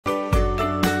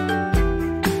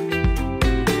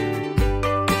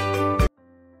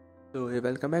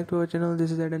welcome back to our channel.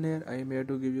 This is Eden here. I am here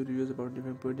to give you reviews about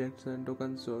different projects and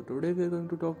tokens. So today we are going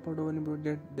to talk about our new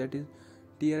project, that is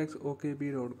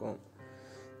TRXOKB.com.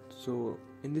 So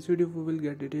in this video we will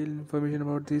get detailed information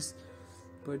about this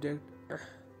project,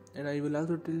 and I will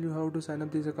also tell you how to sign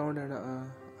up this account and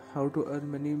how to earn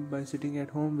money by sitting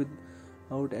at home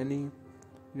without any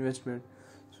investment.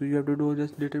 So you have to do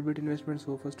just little bit investment.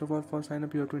 So first of all, for sign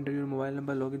up you have to enter your mobile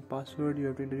number, login password, you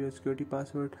have to enter your security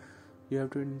password, you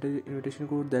have to enter your invitation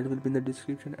code that will be in the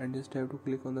description, and just have to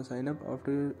click on the sign up.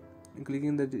 After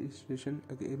clicking the registration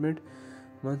agreement,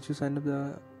 once you sign up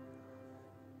the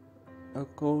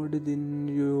code, then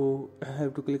you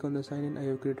have to click on the sign in. I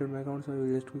have created my account, so I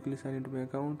will just quickly sign into my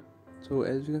account. So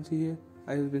as you can see here,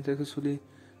 I have been successfully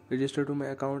registered to my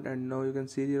account, and now you can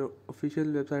see your official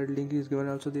website link is given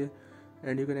also there,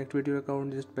 and you can activate your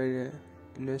account just by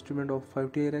investment of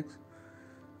 5 TRX.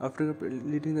 After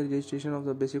completing the registration of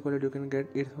the basic wallet, you can get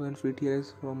 8,000 free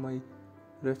TRX from my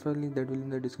referral link that will be in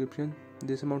the description.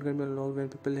 This amount can be unlocked when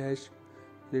people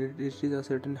reaches a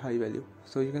certain high value.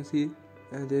 So you can see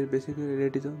their basic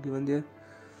rate is given there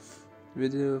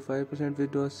with 5%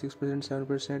 withdrawal, 6%,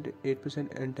 7%,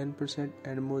 8% and 10%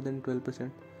 and more than 12%.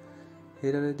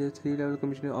 Here are the 3 level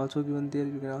commission also given there.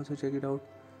 You can also check it out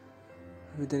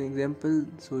with an example,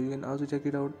 so you can also check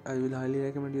it out. I will highly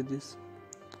recommend you this,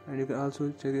 and you can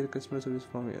also check your customer service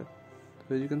from here.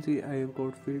 So as you can see, I have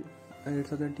got free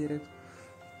 8,000 TRX.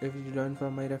 If you join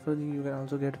from my referral link, you can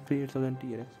also get free 8,000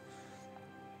 TRX.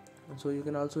 So you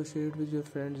can also share it with your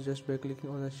friends just by clicking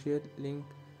on the share link,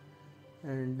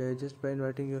 and just by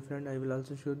inviting your friend. I will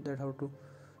also show that how to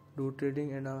do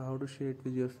trading and how to share it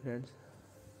with your friends,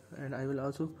 and I will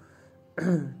also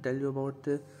tell you about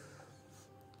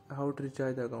how to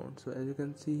recharge the account. So as you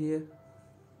can see here,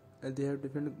 they have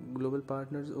different global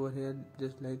partners over here,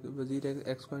 just like Wazir,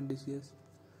 Xcoin, DCS,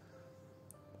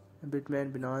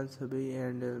 Bitman, Binance, Hubei,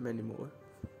 and many more.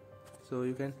 So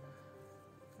you can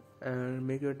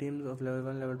make your teams of level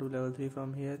 1, level 2, level 3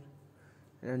 from here,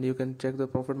 and you can check the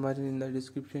profit margin in the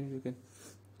description. You can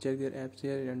check their apps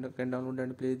here and can download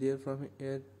and play there from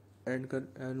here and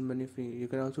earn money free. You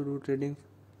can also do trading.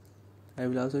 I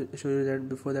will also show you that.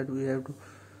 Before that, we have to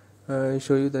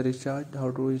show you the recharge,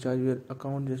 how to recharge your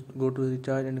account. Just go to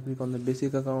recharge and click on the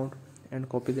basic account and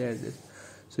copy the address.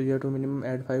 So you have to minimum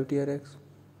add 5 TRX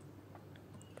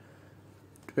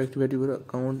to activate your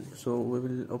account. So we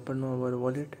will open our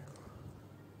wallet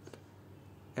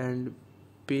and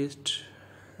paste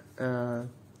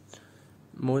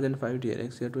more than 5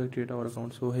 TRX here to activate our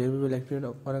account. So here we will activate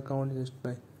our account just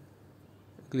by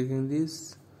clicking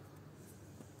this.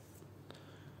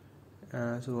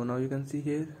 So now you can see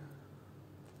here,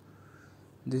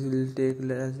 this will take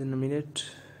less than a minute.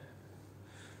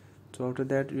 So after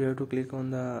that, you have to click on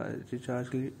the recharge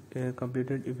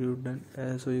completed if you've done.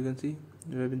 So you can see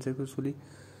you have been successfully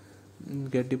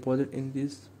get deposit in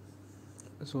this.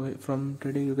 So from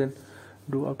trading, you can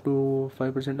do up to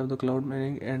 5% of the cloud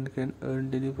mining and can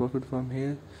earn daily profit from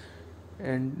here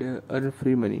and earn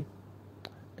free money.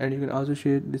 And you can also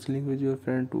share this link with your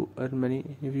friend to earn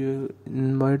money. If you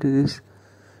invite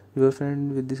your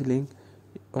friend with this link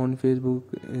on Facebook,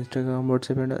 Instagram,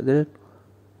 WhatsApp and other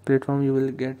platform, you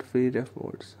will get free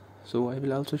rewards. So I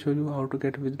will also show you how to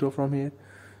get withdraw from here.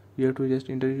 You have to just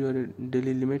enter your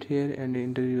daily limit here and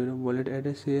enter your wallet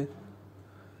address here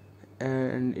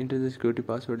and enter the security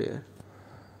password here.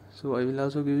 So I will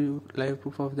also give you live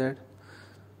proof of that.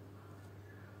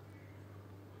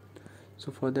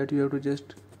 So for that, you have to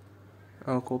just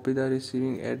copy the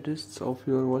receiving address of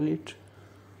your wallet.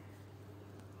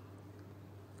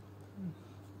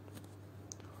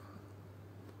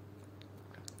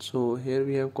 So here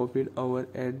we have copied our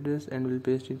address and will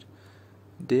paste it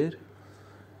there.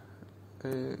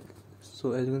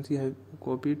 So as you can see, I have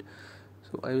copied.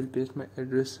 So I will paste my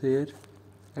address here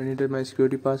and enter my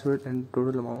security password and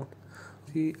total amount.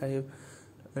 See, I have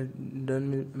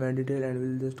done my detail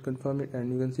and will just confirm it,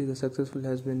 and you can see the successful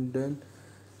has been done.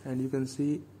 And you can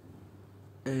see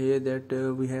here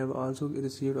that we have also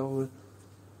received our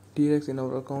TRX in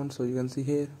our account. So you can see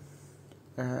here,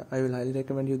 I will highly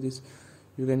recommend you this.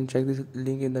 You can check this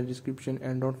link in the description,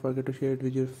 and don't forget to share it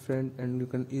with your friend, and you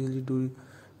can easily do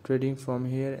trading from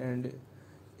here and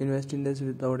invest in this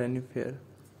without any fear.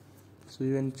 So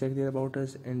you can check there about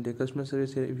us and the customer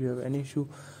service here. If you have any issue,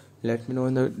 let me know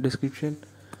in the description.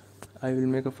 I will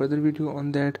make a further video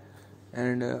on that.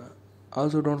 And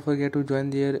also don't forget to join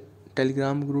their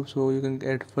Telegram group, so you can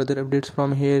get further updates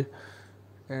from here.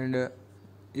 And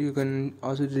you can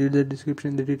also read the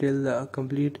description, the detail,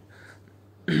 complete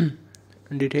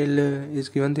detail is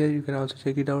given there. You can also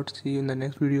check it out. See you in the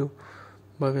next video.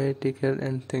 Bye bye, take care,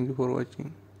 and thank you for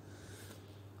watching.